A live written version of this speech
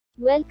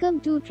Welcome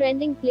to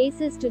Trending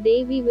Places.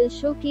 Today we will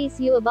showcase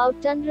you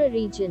about Tundra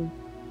region.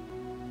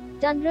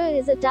 Tundra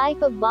is a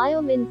type of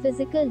biome in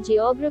physical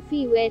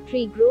geography where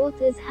tree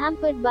growth is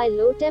hampered by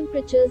low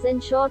temperatures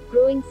and short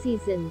growing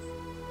seasons.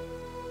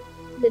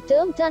 The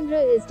term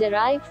tundra is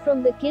derived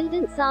from the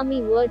Kildin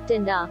Sámi word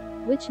tnдар,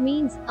 which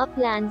means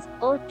uplands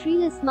or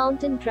treeless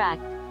mountain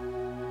tract.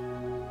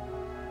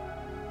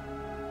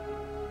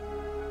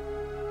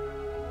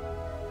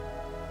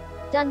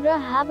 Tundra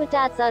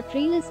habitats are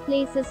treeless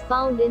places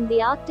found in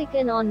the Arctic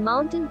and on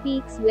mountain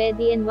peaks where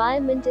the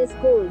environment is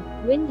cold,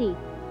 windy,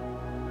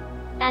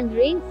 and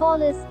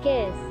rainfall is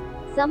scarce.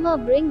 Summer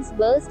brings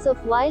bursts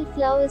of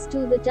wildflowers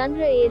to the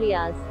tundra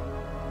areas,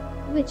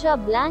 which are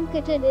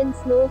blanketed in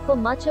snow for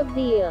much of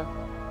the year.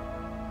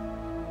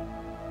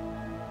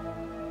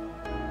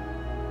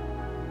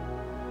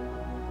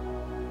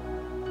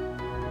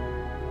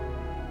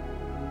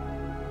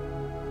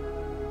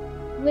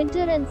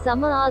 Winter and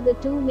summer are the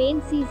two main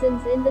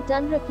seasons in the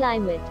tundra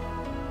climate.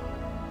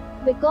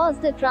 Because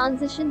the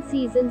transition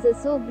seasons are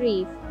so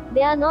brief,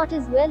 they are not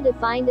as well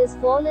defined as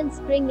fall and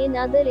spring in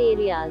other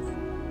areas.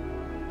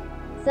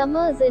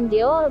 Summers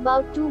endure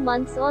about 2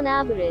 months on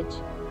average.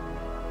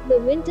 The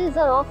winters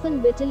are often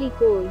bitterly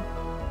cold,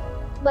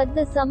 but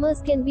the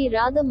summers can be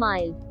rather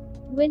mild.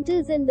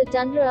 Winters in the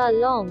tundra are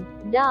long,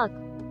 dark,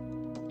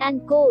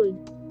 and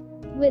cold,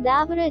 with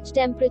average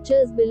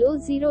temperatures below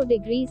 0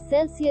 degrees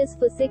Celsius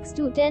for 6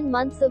 to 10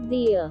 months of the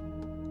year.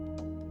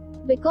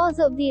 Because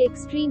of the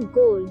extreme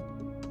cold,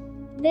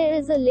 there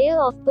is a layer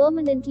of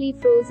permanently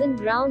frozen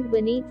ground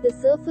beneath the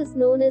surface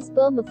known as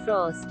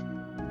permafrost.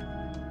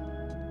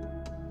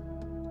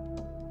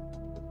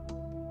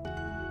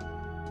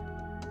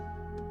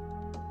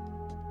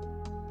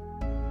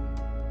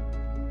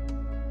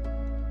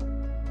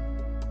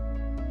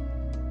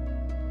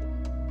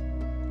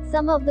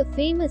 Some of the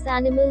famous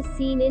animals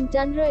seen in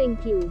tundra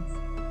includes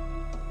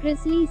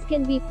grizzlies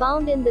can be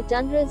found in the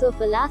tundras of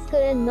Alaska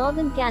and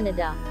northern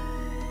Canada.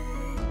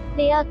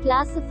 They are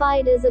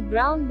classified as a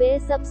brown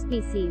bear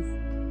subspecies.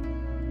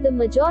 The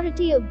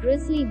majority of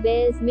grizzly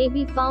bears may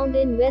be found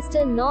in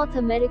western North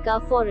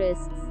America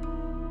forests.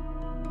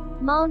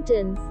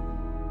 Mountains,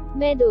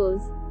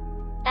 meadows,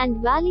 and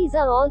valleys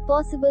are all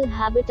possible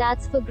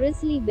habitats for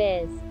grizzly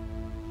bears.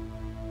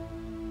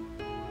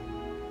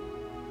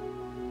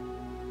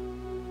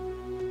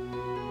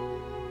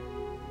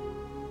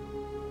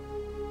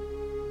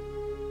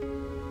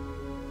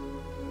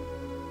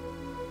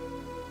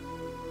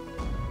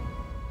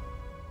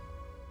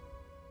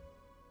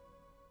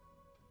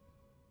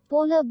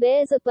 Polar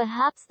bears are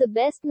perhaps the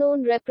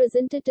best-known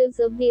representatives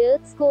of the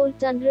Earth's cold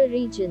tundra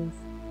regions.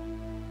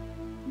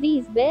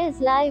 These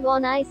bears live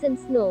on ice and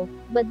snow,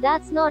 but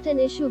that's not an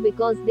issue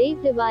because they've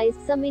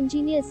devised some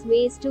ingenious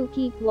ways to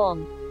keep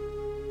warm.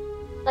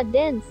 A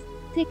dense,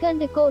 thick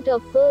undercoat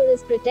of fur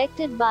is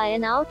protected by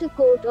an outer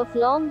coat of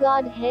long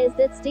guard hairs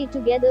that stay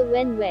together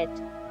when wet.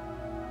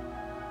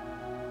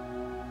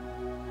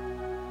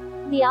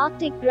 The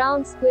Arctic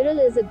ground squirrel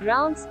is a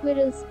ground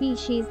squirrel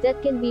species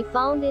that can be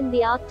found in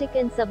the Arctic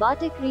and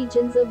subarctic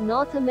regions of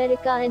North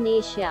America and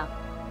Asia.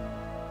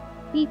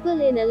 People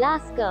in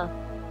Alaska,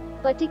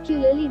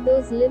 particularly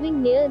those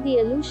living near the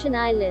Aleutian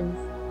Islands,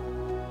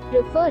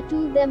 refer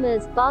to them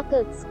as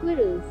parka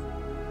squirrels,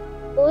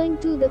 owing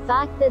to the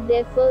fact that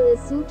their fur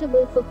is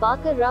suitable for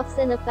parka ruffs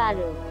and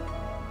apparel.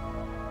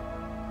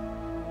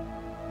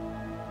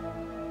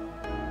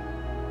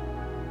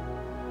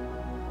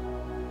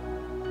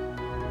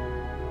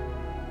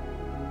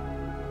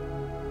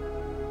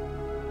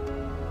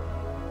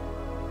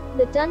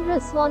 The tundra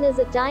swan is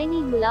a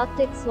tiny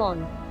holarctic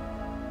swan.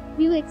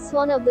 Buick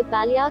swan of the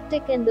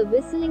Palearctic and the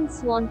whistling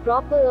swan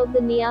proper of the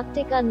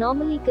Nearctic are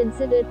normally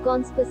considered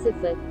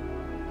conspecific.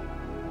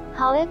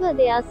 However,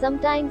 they are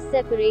sometimes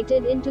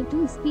separated into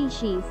two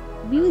species,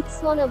 Buick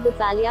swan of the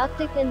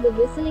Palearctic and the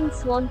whistling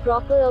swan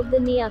proper of the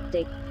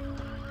Nearctic.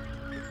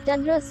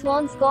 Tundra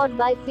swans court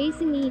by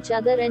facing each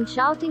other and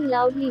shouting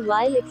loudly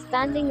while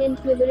expanding and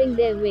quivering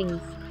their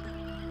wings.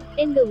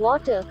 In the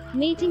water,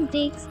 mating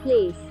takes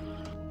place.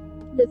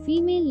 The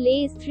female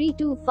lays 3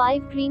 to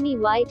 5 creamy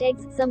white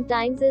eggs,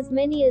 sometimes as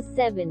many as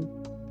 7.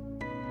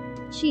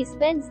 She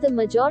spends the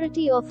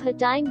majority of her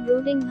time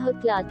brooding her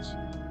clutch.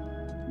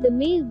 The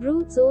male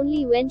broods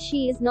only when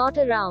she is not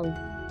around.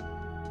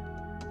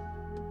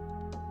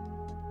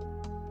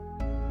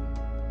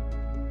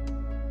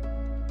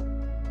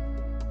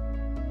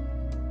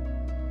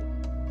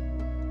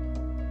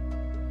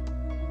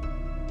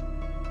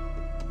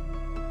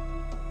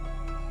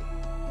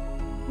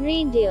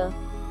 Reindeer,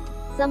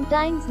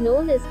 sometimes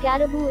known as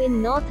caribou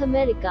in North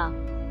America,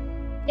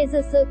 is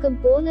a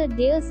circumpolar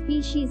deer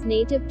species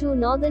native to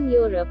northern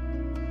Europe,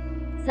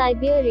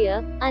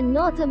 Siberia, and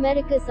North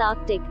America's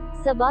Arctic,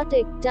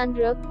 subarctic,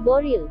 tundra,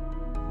 boreal,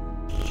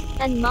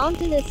 and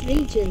mountainous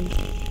regions,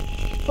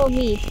 for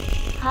meat,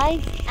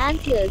 hides,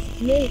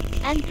 antlers, milk,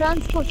 and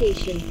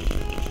transportation.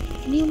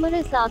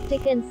 Numerous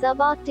Arctic and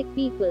subarctic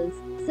peoples,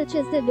 such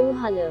as the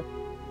Duhaller,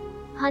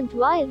 hunt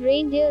wild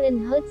reindeer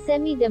and herd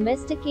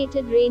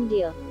semi-domesticated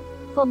reindeer.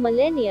 For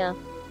millennia,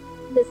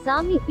 The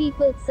Sami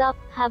people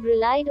have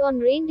relied on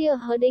reindeer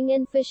herding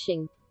and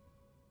fishing.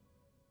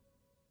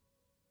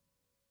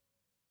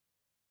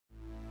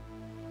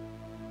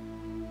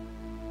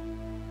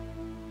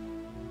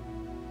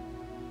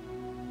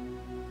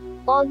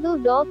 Although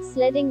dog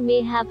sledding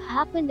may have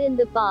happened in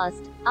the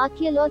past,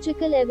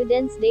 archaeological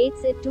evidence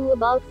dates it to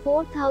about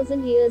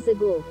 4,000 years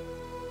ago.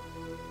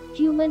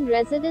 Human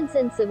residence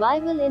and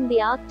survival in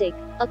the Arctic,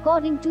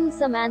 according to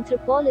some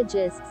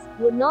anthropologists,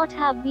 would not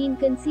have been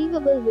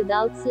conceivable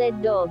without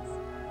sled dogs.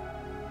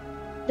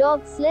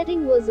 Dog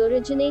sledding was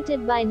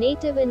originated by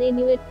Native and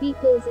Inuit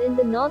peoples in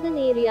the northern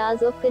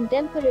areas of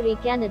contemporary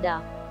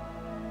Canada.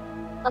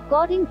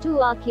 According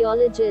to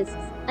archaeologists,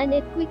 and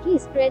it quickly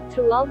spread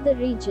throughout the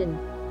region.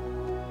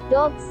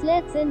 Dog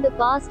sleds in the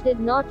past did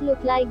not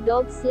look like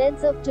dog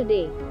sleds of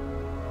today.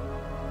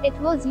 It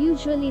was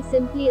usually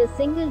simply a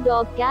single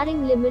dog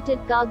carrying limited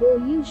cargo,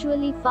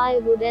 usually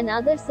firewood and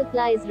other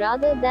supplies,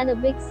 rather than a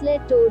big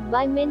sled towed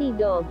by many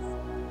dogs.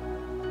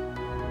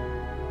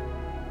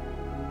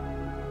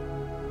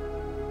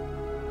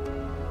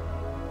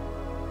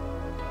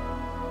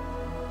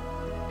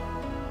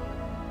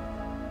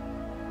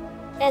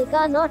 Elk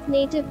are not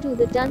native to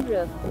the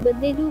tundra, but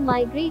they do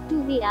migrate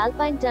to the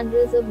alpine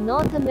tundras of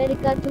North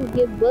America to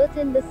give birth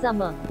in the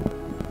summer.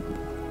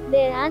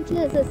 Their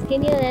antlers are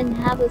skinnier and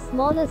have a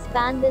smaller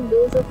span than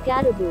those of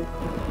caribou,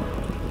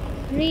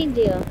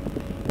 reindeer,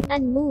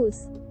 and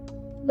moose.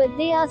 But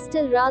they are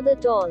still rather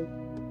tall.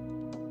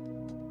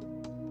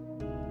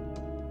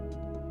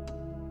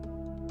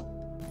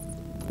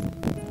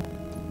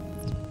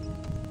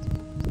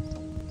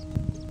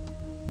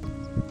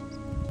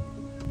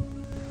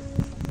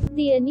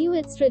 The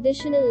Inuits'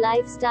 traditional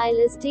lifestyle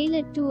is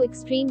tailored to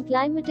extreme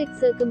climatic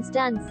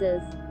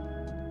circumstances.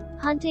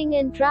 Hunting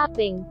and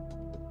trapping,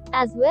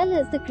 as well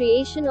as the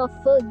creation of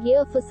fur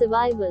gear for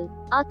survival,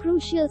 are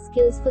crucial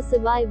skills for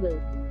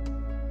survival.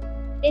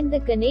 In the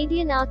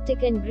Canadian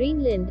Arctic and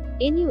Greenland,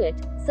 Inuit,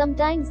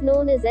 sometimes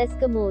known as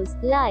Eskimos,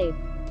 live.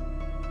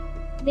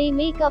 They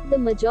make up the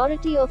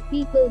majority of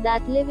people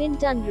that live in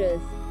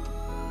tundras.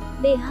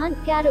 They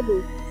hunt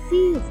caribou,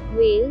 seals,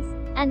 whales,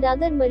 and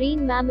other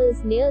marine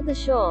mammals near the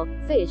shore,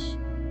 fish.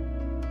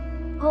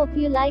 Hope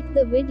you liked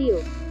the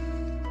video.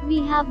 We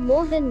have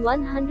more than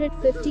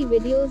 150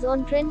 videos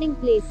on trending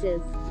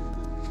places.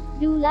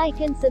 Do like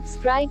and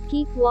subscribe,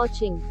 keep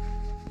watching.